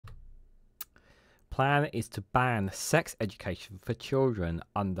Plan is to ban sex education for children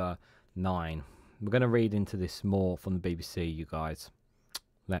under 9. We're going to read into this more from the BBC, you guys.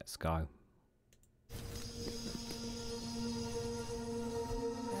 Let's go.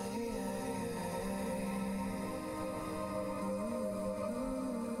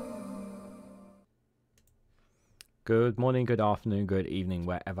 Good morning, good afternoon, good evening,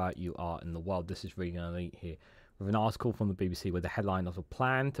 wherever you are in the world. This is Reganelite here with an article from the BBC with the headline of a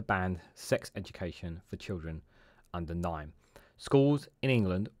plan to ban sex education for children under 9. Schools in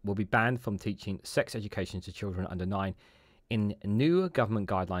England will be banned from teaching sex education to children under 9 in new government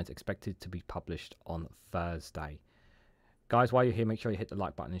guidelines expected to be published on Thursday. Guys, while you're here, make sure you hit the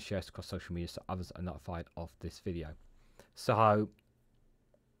like button and share it across social media so others are notified of this video. So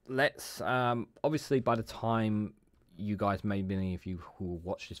let's obviously by the time you guys, many of you who will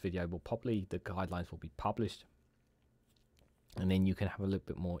watch this video, will probably, the guidelines will be published, and then you can have a little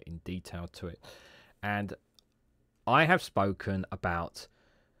bit more in detail to it. And I have spoken about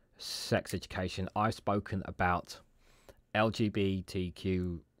sex education, I've spoken about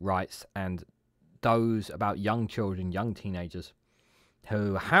LGBTQ rights, and those about young children, young teenagers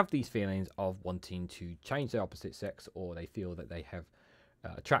who have these feelings of wanting to change their opposite sex, or they feel that they have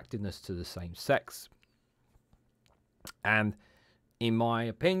attractiveness to the same sex. And in my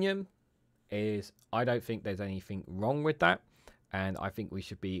opinion is, I don't think there's anything wrong with that, and I think we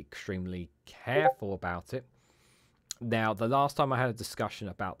should be extremely careful about it. Now, the last time I had a discussion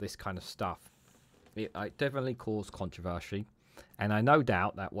about this kind of stuff, it definitely caused controversy, and I no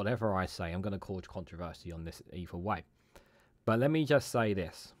doubt that whatever I say, I'm going to cause controversy on this either way. But let me just say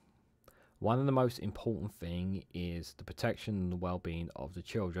this. One of the most important thing is the protection and the well-being of the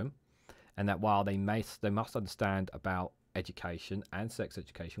children. And that while they must understand about education and sex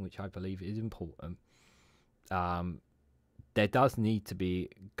education, which I believe is important, there does need to be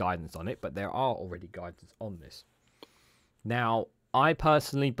guidance on it, but there are already guidance on this. Now, I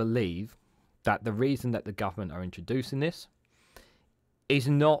personally believe that the reason that the government are introducing this is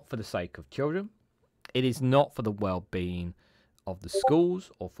not for the sake of children. It is not for the well-being of the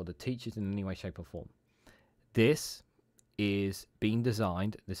schools or for the teachers in any way, shape or form. This is being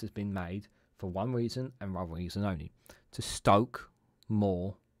designed, this has been made for one reason and one reason only: to stoke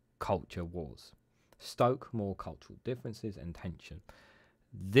more culture wars, stoke more cultural differences and tension.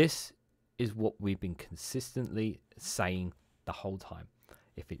 This is what we've been consistently saying the whole time.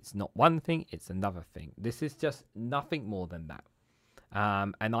 If it's not one thing, it's another thing. This is just nothing more than that.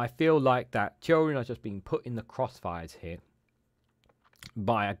 And I feel like that children are just being put in the crossfires here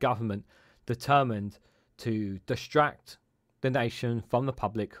by a government determined to distract the nation from the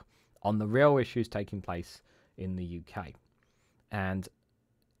public on the real issues taking place in the UK. And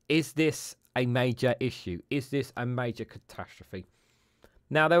is this a major issue? Is this a major catastrophe?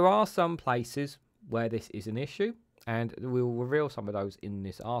 Now, there are some places where this is an issue, and we'll reveal some of those in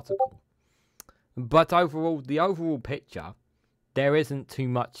this article. But overall, the overall picture, there isn't too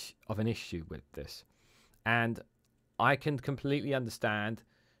much of an issue with this. And I can completely understand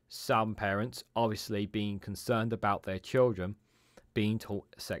some parents obviously being concerned about their children being taught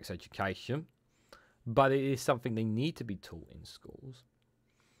sex education, but it is something they need to be taught in schools.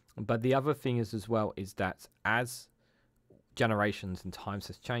 But the other thing is as well is that as generations and times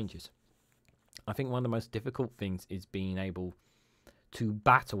has changes, I think one of the most difficult things is being able to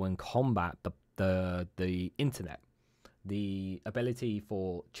battle and combat the internet, the ability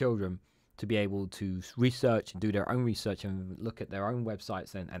for children to be able to research and do their own research and look at their own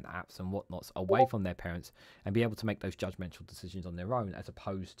websites and apps and whatnots away from their parents, and be able to make those judgmental decisions on their own, as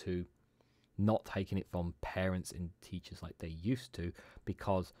opposed to not taking it from parents and teachers like they used to.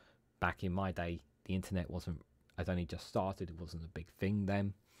 Because back in my day, the internet had only just started, it wasn't a big thing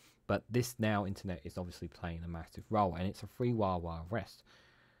then. But this now internet is obviously playing a massive role, and it's a free wild west.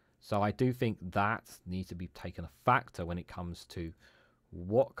 So I do think that needs to be taken a factor when it comes to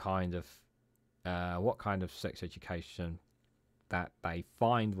what kind of sex education that they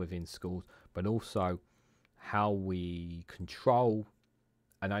find within schools, but also how we control,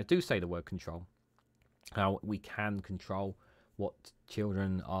 and I do say the word control, how we can control what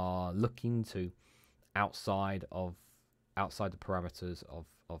children are looking to outside the parameters of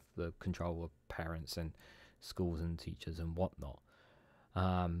the control of parents and schools and teachers and whatnot.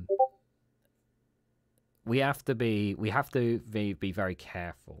 We have to be very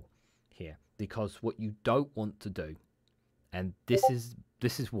careful here, because what you don't want to do, and this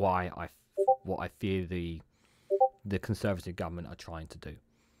is why I fear the Conservative government are trying to do,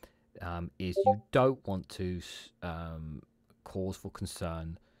 is you don't want to cause for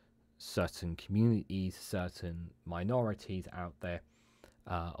concern certain communities, certain minorities out there,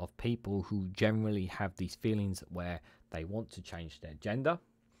 of people who generally have these feelings where they want to change their gender,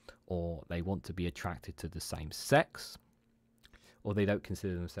 or they want to be attracted to the same sex, or they don't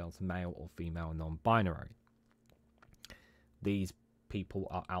consider themselves male or female non-binary. These people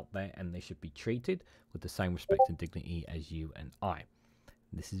are out there and they should be treated with the same respect and dignity as you and I.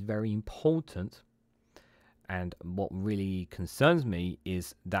 This is very important, and what really concerns me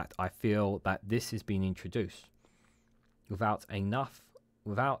is that I feel that this has been introduced without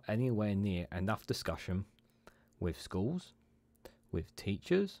anywhere near enough discussion with schools, with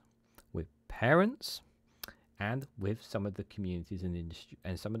teachers, with parents, and with some of the communities and industry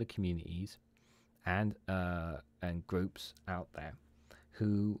and some of the communities and groups out there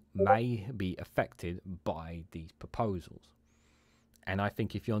who may be affected by these proposals. And I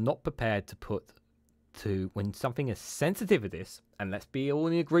think if you're not prepared when something as sensitive as this, and let's be all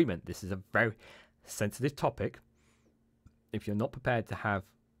in agreement, this is a very sensitive topic, if you're not prepared to have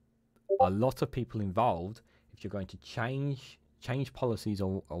a lot of people involved, if you're going to change policies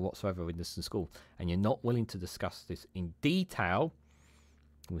or whatsoever in this school, and you're not willing to discuss this in detail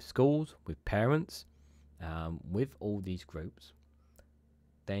with schools, with parents, with all these groups,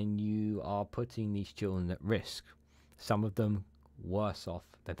 then you are putting these children at risk, some of them worse off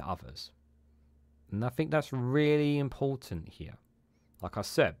than others. And I think that's really important here. Like I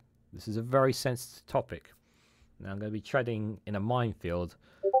said, this is a very sensitive topic, and I'm going to be treading in a minefield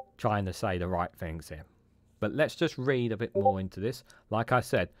trying to say the right things here. But let's just read a bit more into this. Like I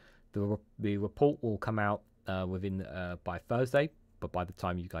said, the report will come out by Thursday, but by the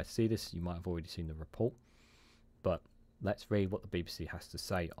time you guys see this, you might have already seen the report. But let's read what the BBC has to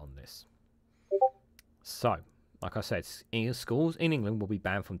say on this. So, like I said, schools in England will be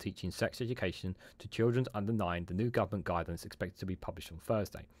banned from teaching sex education to children under 9. The new government guidance is expected to be published on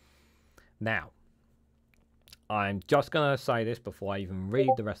Thursday. Now, I'm just going to say this before I even read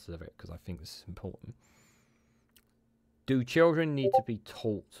the rest of it, because I think this is important. Do children need to be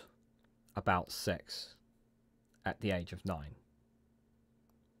taught about sex at the age of 9?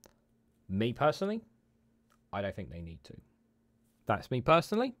 Me personally, I don't think they need to. That's me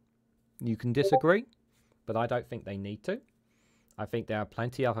personally. You can disagree, but I don't think they need to. I think there are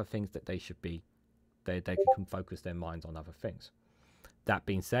plenty of other things that they should be, they can focus their minds on other things. That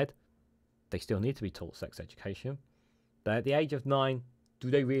being said, they still need to be taught sex education. But at the age of 9, do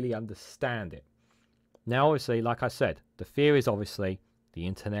they really understand it? Now, obviously, like I said, the fear is obviously the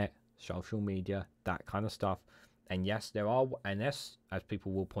internet, social media, that kind of stuff. And yes, as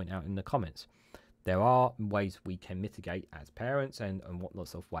people will point out in the comments, there are ways we can mitigate as parents and what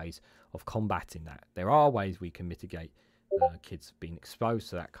lots of ways of combating that. There are ways we can mitigate kids being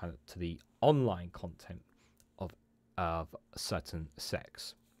exposed to that to the online content of a certain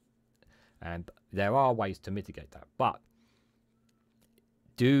sex. And there are ways to mitigate that. But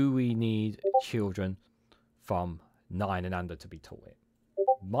do we need children from 9 and under to be taught it?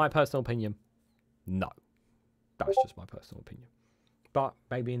 My personal opinion, no. That's just my personal opinion. But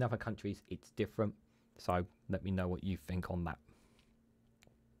maybe in other countries it's different. So let me know what you think on that.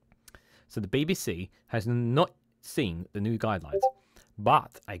 So the BBC has not seen the new guidelines,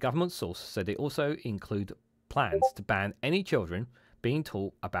 but a government source said they also include plans to ban any children being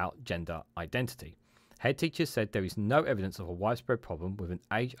taught about gender identity. Head teachers said there is no evidence of a widespread problem with an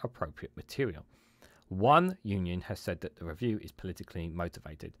age-appropriate material. One union has said that the review is politically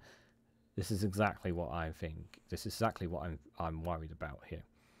motivated. This is exactly what I think. This is exactly what I'm worried about here.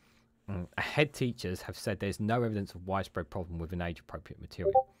 Head teachers have said there's no evidence of widespread problem with an age-appropriate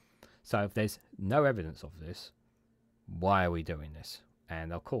material. So if there's no evidence of this, why are we doing this?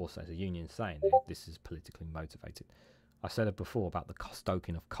 And of course, as a union saying this is politically motivated. I said it before about the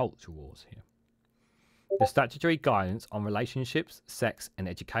stoking of culture wars here. The statutory guidance on relationships, sex and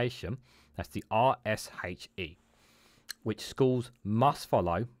education, that's the RSHE, which schools must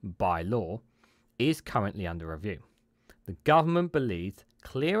follow by law, is currently under review. The government believes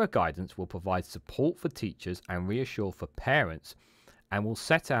clearer guidance will provide support for teachers and reassure for parents, and will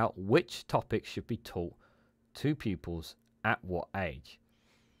set out which topics should be taught to pupils at what age.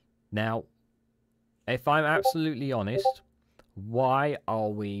 Now, if I'm absolutely honest, why are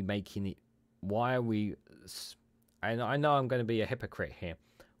we making it, and I know I'm going to be a hypocrite here,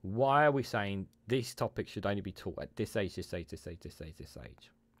 why are we saying this topic should only be taught at this age, this age, this age, this age, this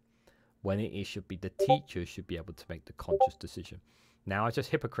age, when it should be the teachers should be able to make the conscious decision? Now, I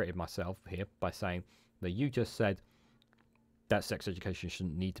just hypocrited myself here by saying that you just said that sex education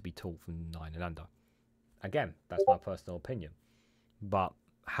shouldn't need to be taught from 9 and under. Again, that's my personal opinion. But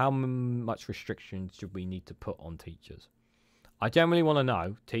how much restrictions should we need to put on teachers? I generally want to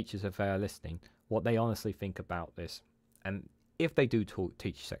know, teachers if they are listening, what they honestly think about this. And if they do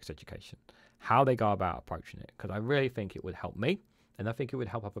teach sex education, how they go about approaching it, because I really think it would help me, and I think it would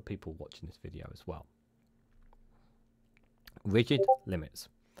help other people watching this video as well. Rigid Limits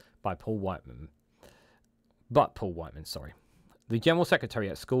by Paul Whiteman. Sorry. The General Secretary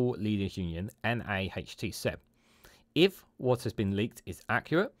at School Leaders Union, NAHT, said, if what has been leaked is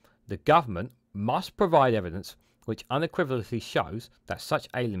accurate, the government must provide evidence which unequivocally shows that such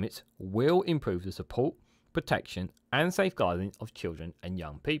age limits will improve the support, protection and safeguarding of children and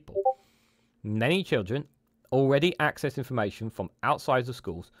young people. Many children already access information from outside the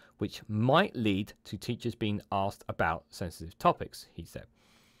schools which might lead to teachers being asked about sensitive topics, he said.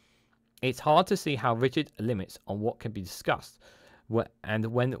 It's hard to see how rigid limits on what can be discussed and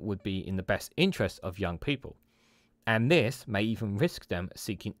when it would be in the best interest of young people. And this may even risk them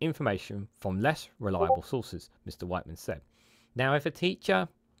seeking information from less reliable sources, Mr. Whiteman said. Now, if a teacher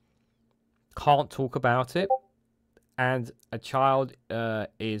can't talk about it and a child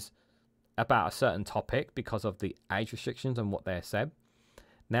is about a certain topic because of the age restrictions and what they're said,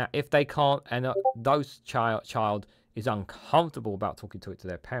 now if they can't, and those child is uncomfortable about talking to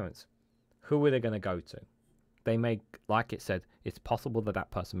their parents, who are they going to go to? They may, like it said, it's possible that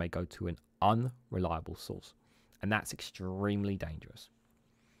that person may go to an unreliable source, and that's extremely dangerous.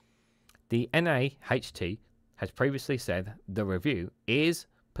 The NAHT has previously said the review is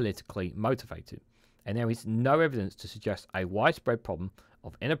politically motivated, and there is no evidence to suggest a widespread problem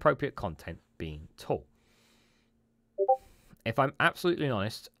of inappropriate content being taught. If I'm absolutely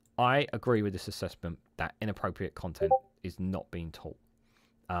honest, I agree with this assessment that inappropriate content is not being taught.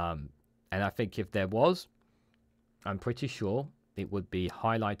 And I think if there was, I'm pretty sure it would be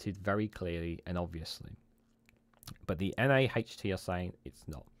highlighted very clearly and obviously. But the NAHT are saying it's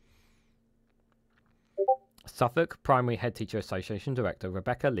not. Suffolk Primary Head Teacher Association Director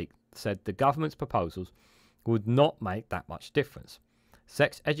Rebecca Leake said the government's proposals would not make that much difference.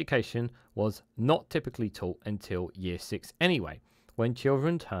 Sex education was not typically taught until year 6 anyway, when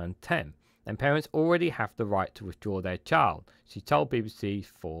children turn 10, and parents already have the right to withdraw their child, she told BBC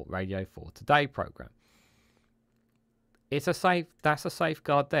 4 Radio 4 Today programme. That's a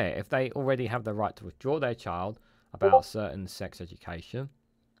safeguard there. If they already have the right to withdraw their child about certain sex education,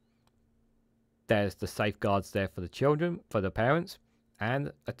 there's the safeguards there for the children, for the parents,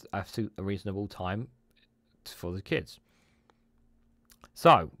 and a reasonable time for the kids.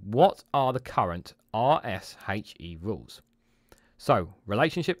 So, what are the current RSHE rules? So,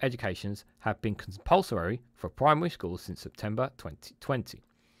 relationship educations have been compulsory for primary schools since September 2020.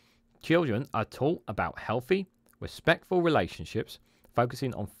 Children are taught about healthy, respectful relationships,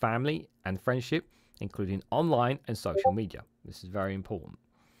 focusing on family and friendship, including online and social media. This is very important.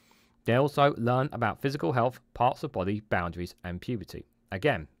 They also learn about physical health, parts of body, boundaries, and puberty.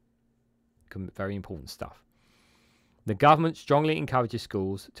 Again, very important stuff. The government strongly encourages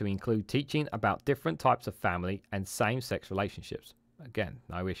schools to include teaching about different types of family and same-sex relationships. Again,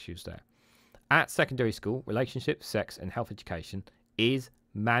 no issues there. At secondary school, relationship, sex, and health education is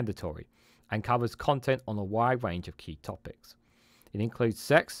mandatory and covers content on a wide range of key topics. It includes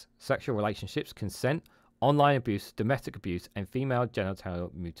sex, sexual relationships, consent, online abuse, domestic abuse, and female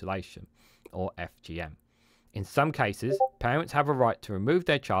genital mutilation, or FGM. In some cases, parents have a right to remove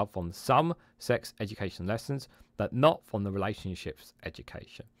their child from some sex education lessons, but not from the relationships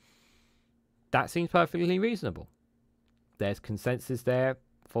education. That seems perfectly reasonable. There's consensus there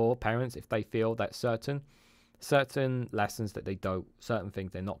for parents if they feel that certain lessons that they don't, certain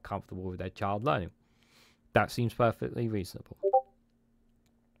things they're not comfortable with their child learning. That seems perfectly reasonable.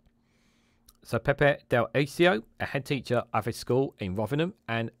 So Pepe Del Acio, a head teacher of a school in Rotherham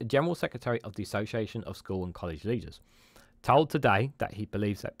and General Secretary of the Association of School and College Leaders, told Today that he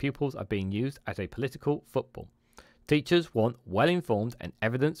believes that pupils are being used as a political football. Teachers want well-informed and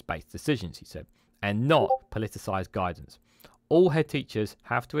evidence-based decisions, he said, and not politicised guidance. All head teachers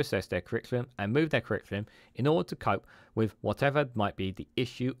have to assess their curriculum and move their curriculum in order to cope with whatever might be the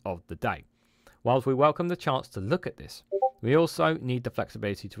issue of the day. Whilst we welcome the chance to look at this, we also need the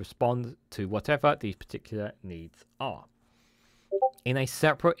flexibility to respond to whatever these particular needs are. In a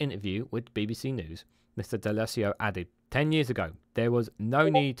separate interview with BBC News, Mr. D'Alessio added, 10 years ago, there was no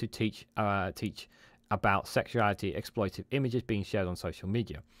need to teach about sexuality, exploitive images being shared on social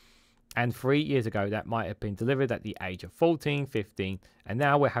media. And 3 years ago, that might have been delivered at the age of 14, 15, and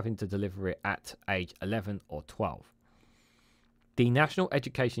now we're having to deliver it at age 11 or 12. The National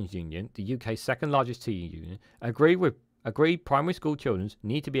Education Union, the UK's second largest teaching union, agreed primary school children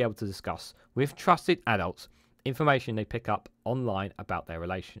need to be able to discuss with trusted adults information they pick up online about their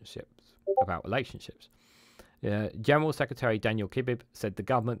relationships. General Secretary Daniel Kibib said the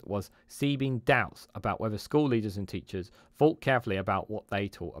government was seething doubts about whether school leaders and teachers thought carefully about what they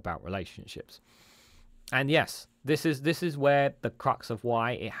taught about relationships. And yes, this is where the crux of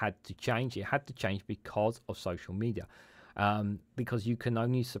why it had to change. It had to change because of social media, because you can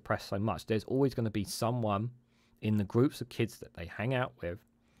only suppress so much. There's always going to be someone in the groups of kids that they hang out with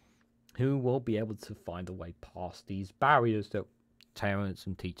who will be able to find a way past these barriers that parents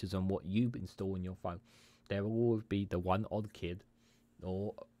and teachers and what you install in your phone. There will always be the one odd kid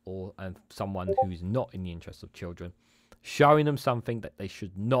or someone who's not in the interest of children, showing them something that they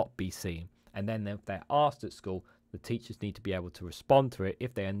should not be seeing. And then if they're asked at school, the teachers need to be able to respond to it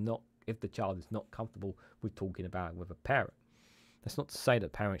if the child is not comfortable with talking about it with a parent. That's not to say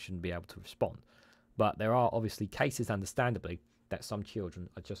that parents shouldn't be able to respond, but there are obviously cases, understandably, that some children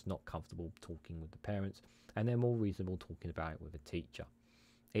are just not comfortable talking with the parents, and they're more reasonable talking about it with a teacher.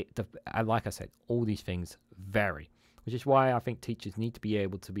 Like I said, all these things vary, which is why I think teachers need to be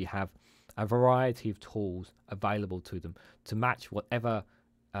able to have a variety of tools available to them to match whatever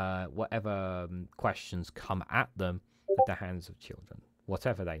questions come at them at the hands of children,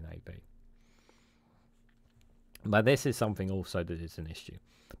 whatever they may be. But this is something also that is an issue.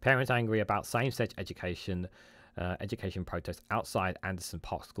 Parents angry about same-sex education protests outside Anderson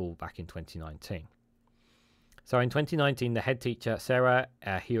Park School back in 2019. So in 2019, the head teacher, Sarah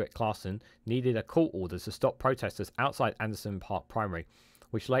Hewitt-Clarkson, needed a court order to stop protesters outside Anderson Park Primary,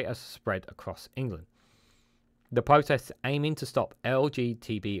 which later spread across England. The protests aiming to stop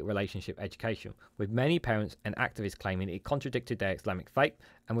LGBT relationship education, with many parents and activists claiming it contradicted their Islamic faith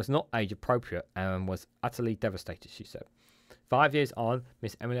and was not age appropriate, and was utterly devastated, she said. 5 years on,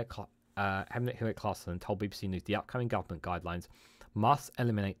 Miss Emily Hewitt-Clarkson told BBC News the upcoming government guidelines must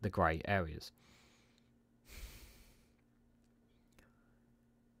eliminate the grey areas.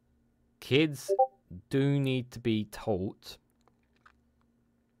 Kids do need to be taught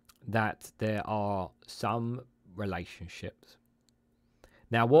that there are some relationships.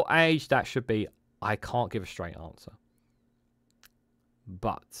 Now, what age that should be, I can't give a straight answer.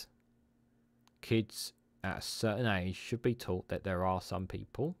 But kids at a certain age should be taught that there are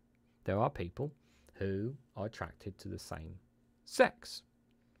people who are attracted to the same sex.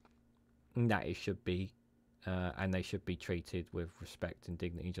 And that it should be, and they should be treated with respect and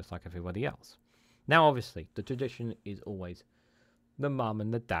dignity just like everybody else. Now, obviously, the tradition is always the mum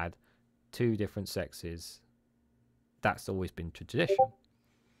and the dad, two different sexes. That's always been tradition.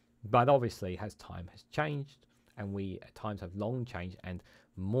 But obviously, as time has changed, and we at times have long changed, and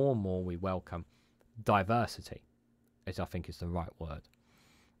more we welcome diversity, as I think is the right word.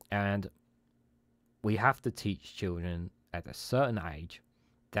 And we have to teach children at a certain age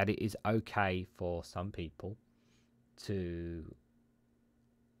that it is okay for some people to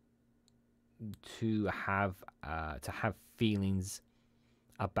have feelings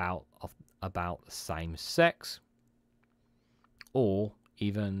about the same sex, or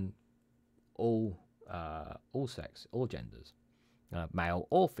even all sex, all genders, male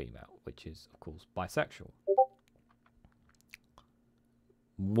or female, which is of course bisexual.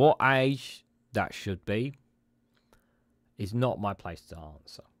 What age that should be is not my place to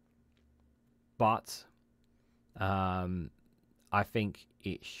answer, but I think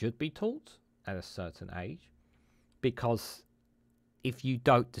it should be taught at a certain age, because if you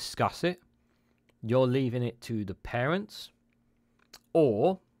don't discuss it, you're leaving it to the parents,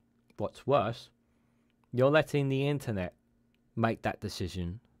 or what's worse, you're letting the internet make that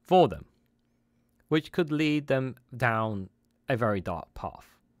decision for them, which could lead them down a very dark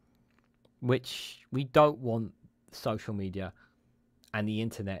path, which we don't want social media and the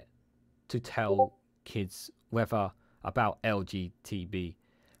internet to tell kids whether about LGBT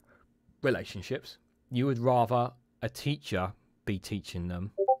relationships. You would rather a teacher be teaching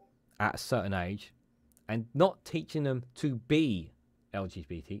them at a certain age, and not teaching them to be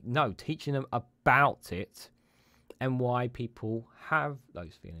LGBT, no, teaching them about it and why people have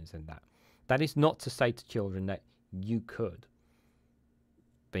those feelings and that. That is not to say to children that you could.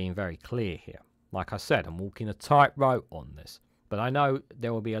 Being very clear here. Like I said, I'm walking a tightrope on this, but I know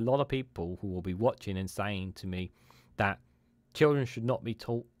there will be a lot of people who will be watching and saying to me that children should not be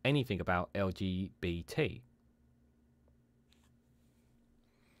taught anything about LGBT.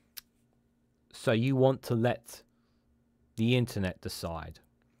 So you want to let the internet decide.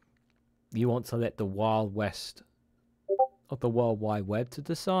 You want to let the Wild West of the World Wide Web to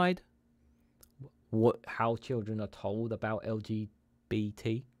decide how children are told about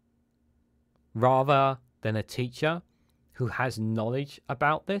LGBT, rather than a teacher who has knowledge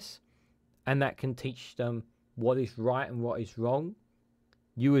about this and that can teach them what is right and what is wrong.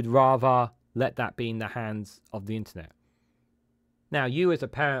 You would rather let that be in the hands of the internet. Now, you as a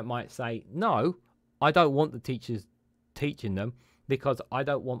parent might say, no, I don't want the teachers teaching them because I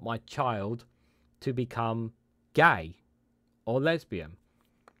don't want my child to become gay or lesbian.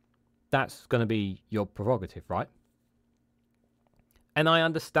 That's going to be your prerogative, right? And I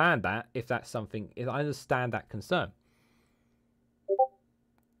understand that if that's something, if I understand that concern.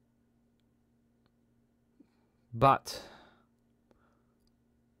 But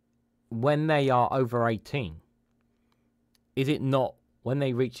when they are over 18, is it not, when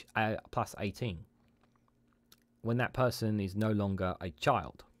they reach plus 18, when that person is no longer a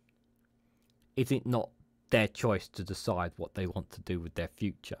child, is it not their choice to decide what they want to do with their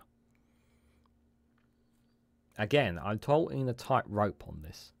future? Again, I'm towing a tightrope on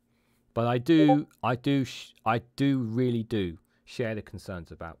this, but I do really share the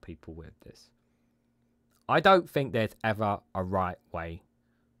concerns about people with this. I don't think there's ever a right way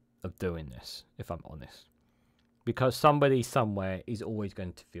of doing this, if I'm honest, because somebody somewhere is always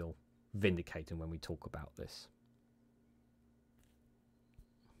going to feel vindicated when we talk about this.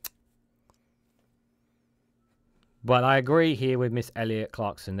 But I agree here with Miss Elliot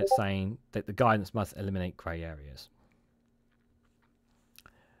Clarkson that's saying that the guidance must eliminate grey areas.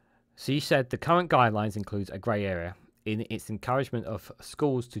 She said the current guidelines includes a grey area in its encouragement of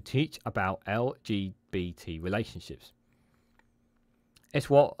schools to teach about LGBT relationships. It's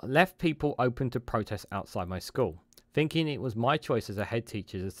what left people open to protest outside my school, thinking it was my choice as a head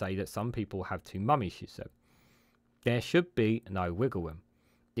teacher to say that some people have two mummies, she said. There should be no wiggle room.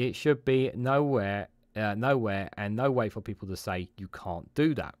 It should be nowhere and no way for people to say you can't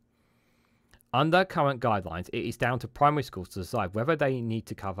do that. Under current guidelines, it is down to primary schools to decide whether they need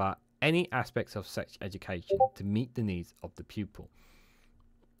to cover any aspects of sex education to meet the needs of the pupil.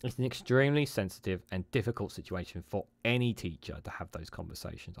 It's an extremely sensitive and difficult situation for any teacher to have those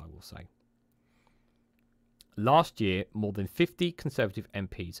conversations, I will say. Last year, more than 50 Conservative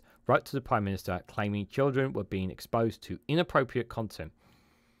MPs wrote to the Prime Minister claiming children were being exposed to inappropriate content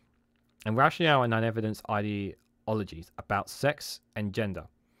and rationale and non-evidence ideologies about sex and gender.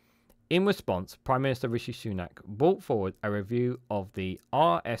 In response, Prime Minister Rishi Sunak brought forward a review of the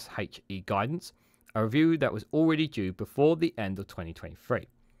RSHE guidance, a review that was already due before the end of 2023.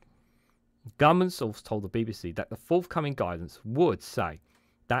 Government source told the BBC that the forthcoming guidance would say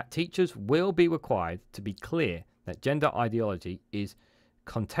that teachers will be required to be clear that gender ideology is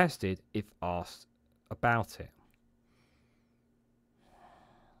contested if asked about it.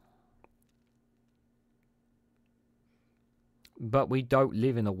 But we don't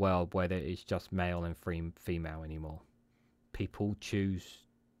live in a world where there is just male and female anymore. People choose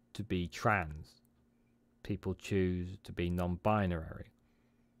to be trans. People choose to be non-binary.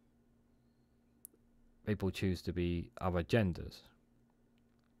 People choose to be other genders.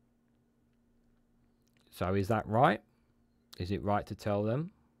 So is that right? Is it right to tell them?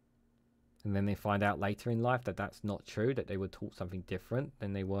 And then they find out later in life that that's not true, that they were taught something different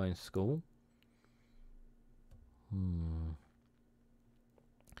than they were in school?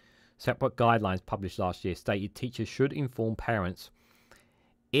 Separate guidelines published last year stated teachers should inform parents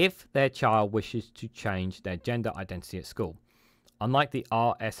if their child wishes to change their gender identity at school. Unlike the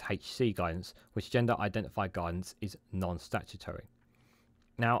RSHE guidance, which gender identified guidance is non-statutory.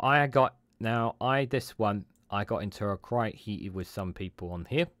 Now I got into a quite heated with some people on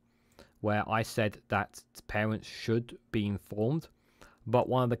here, where I said that parents should be informed. But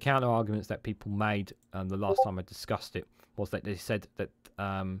one of the counter arguments that people made the last time I discussed it was that they said that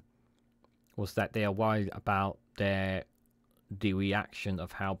they are worried about the reaction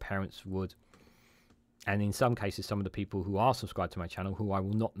of how parents would, and in some cases some of the people who are subscribed to my channel, who I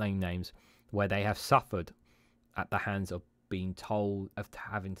will not name names, where they have suffered at the hands of being told, of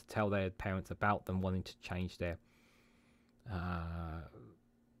having to tell their parents about them wanting to change their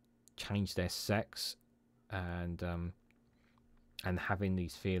sex and having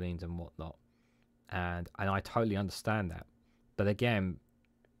these feelings and whatnot, and I totally understand that. But again,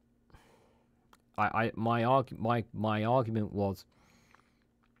 my argument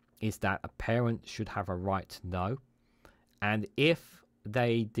is that a parent should have a right to know, and if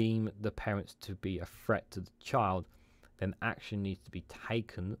they deem the parents to be a threat to the child, then action needs to be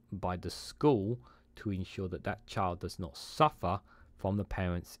taken by the school to ensure that that child does not suffer from the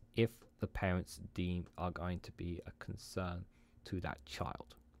parents if the parents deem are going to be a concern to that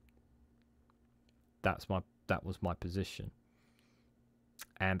child. That was my position,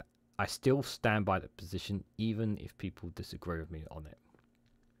 and I still stand by that position even if people disagree with me on it.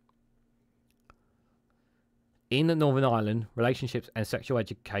 In Northern Ireland, relationships and sexual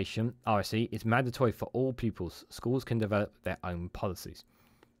education, RSE, is mandatory for all pupils. Schools can develop their own policies.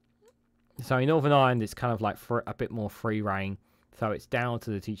 So in Northern Ireland, it's kind of like for a bit more free reign. So it's down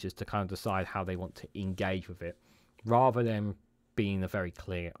to the teachers to kind of decide how they want to engage with it, rather than being very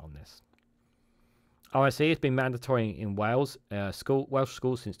clear on this. RSHE has been mandatory in Welsh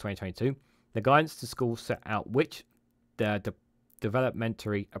schools since 2022. The guidance to schools set out which the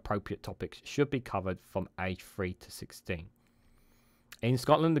developmentally appropriate topics should be covered from age 3 to 16. In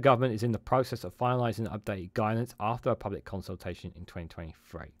Scotland, the government is in the process of finalising updated guidance after a public consultation in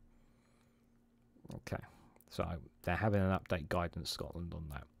 2023. Okay, so they're having an update guidance Scotland on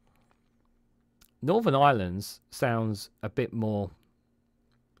that. Northern Ireland's sounds a bit more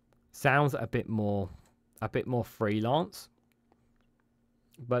freelance,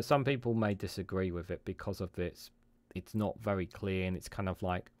 but some people may disagree with it because of it's not very clear, and it's kind of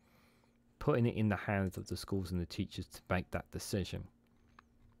like putting it in the hands of the schools and the teachers to make that decision.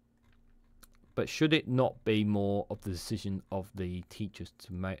 But should it not be more of the decision of the teachers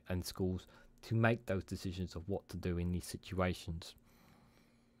to make and schools to make those decisions of what to do in these situations?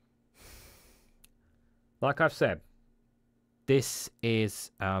 Like I've said, this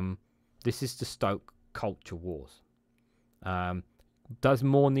is to stoke culture wars. Does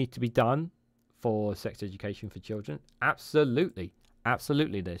more need to be done for sex education for children? Absolutely,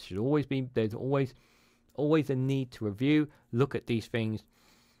 absolutely. There's always a need to review, look at these things.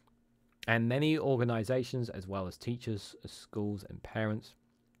 And many organizations, as well as teachers, schools and parents,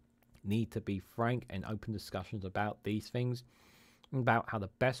 need to be frank and open discussions about these things, about how the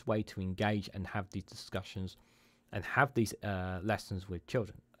best way to engage and have these discussions and have these lessons with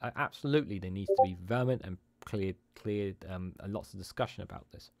children. Absolutely, there needs to be vehement and cleared lots of discussion about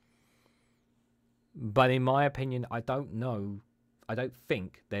this. But in my opinion, I don't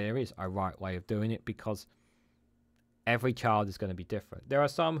think there is a right way of doing it, because every child is going to be different. There are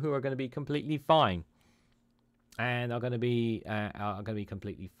some who are going to be completely fine, and are going to be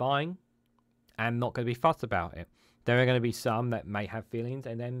completely fine, and not going to be fussed about it. There are going to be some that may have feelings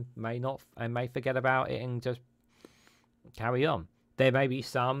and then may not, and may forget about it and just carry on. There may be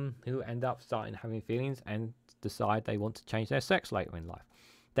some who end up starting having feelings and decide they want to change their sex later in life.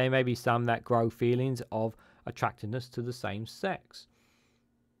 There may be some that grow feelings of attractiveness to the same sex.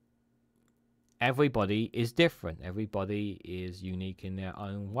 Everybody is different. Everybody is unique in their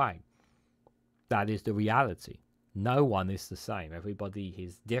own way. That is the reality. No one is the same. Everybody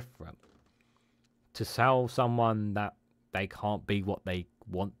is different. To tell someone that they can't be what they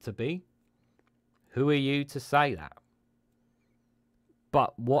want to be, who are you to say that?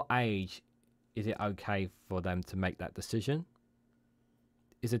 But what age is it okay for them to make that decision?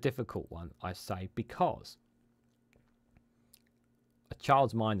 Is a difficult one, I say, because a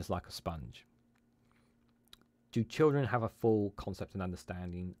child's mind is like a sponge. Do children have a full concept and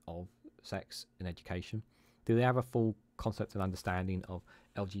understanding of sex in education? Do they have a full concept and understanding of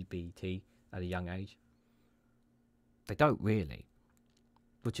LGBT at a young age? They don't really,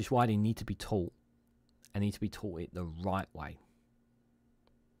 which is why they need to be taught, and need to be taught it the right way.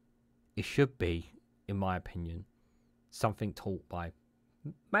 It should be, in my opinion, something taught by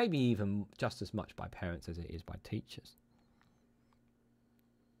maybe even just as much by parents as it is by teachers.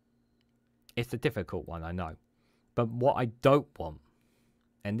 It's a difficult one, I know. But what I don't want,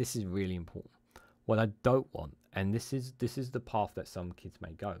 and this is really important, what I don't want, and this is the path that some kids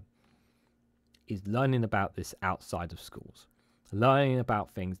may go, is learning about this outside of schools. Learning about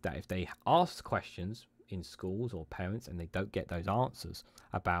things that if they ask questions in schools or parents and they don't get those answers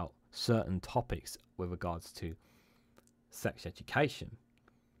about certain topics with regards to sex education,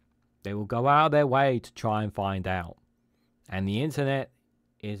 they will go out of their way to try and find out. And the internet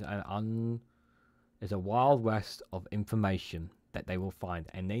is a wild west of information that they will find,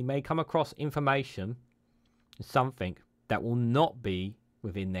 and they may come across information, something that will not be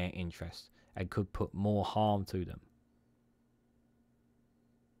within their interest and could put more harm to them.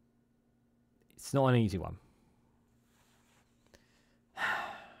 It's not an easy one.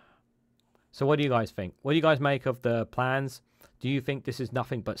 So what do you guys think? What do you guys make of the plans? Do you think this is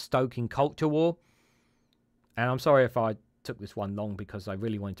nothing but stoking culture war? And I'm sorry if I took this one long, because I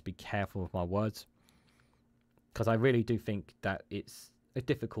really wanted to be careful with my words, because I really do think that it's a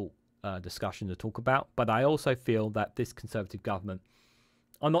difficult discussion to talk about. But I also feel that this Conservative government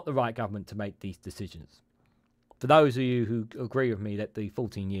are not the right government to make these decisions. For those of you who agree with me that the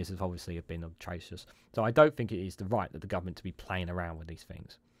 14 years have obviously been atrocious, so I don't think it is the right of the government to be playing around with these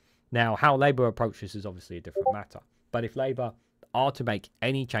things. Now, how Labour approaches is obviously a different matter. But if Labour are to make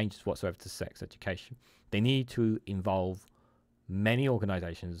any changes whatsoever to sex education, they need to involve many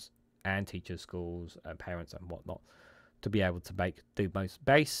organisations and teachers, schools, and parents and whatnot to be able to make the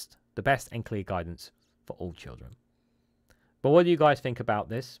best and clear guidance for all children. But what do you guys think about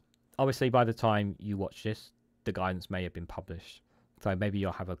this? Obviously, by the time you watch this, the guidance may have been published, so maybe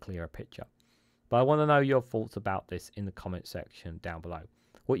you'll have a clearer picture. But I want to know your thoughts about this in the comment section down below.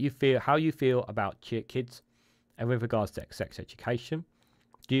 What you feel, how you feel about kids, and with regards to sex education.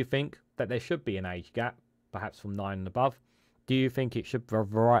 Do you think that there should be an age gap, perhaps from 9 and above? Do you think it should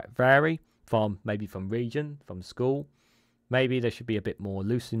vary from maybe from region, from school? Maybe there should be a bit more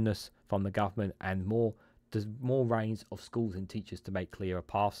looseness from the government and more reins of schools and teachers to make clearer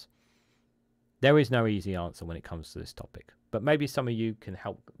paths. There is no easy answer when it comes to this topic, but maybe some of you can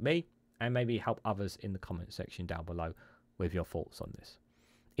help me and maybe help others in the comment section down below with your thoughts on this.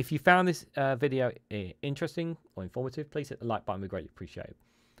 If you found this video interesting or informative, please hit the like button, we greatly appreciate it.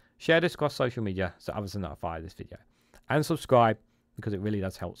 Share this across social media so others are notified of this video. And subscribe because it really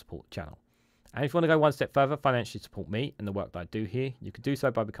does help support the channel. And if you want to go one step further, financially support me and the work that I do here, you can do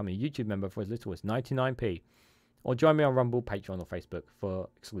so by becoming a YouTube member for as little as 99p. Or join me on Rumble, Patreon or Facebook for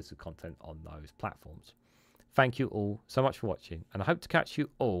exclusive content on those platforms. Thank you all so much for watching, and I hope to catch you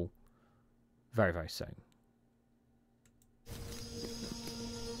all very, very soon.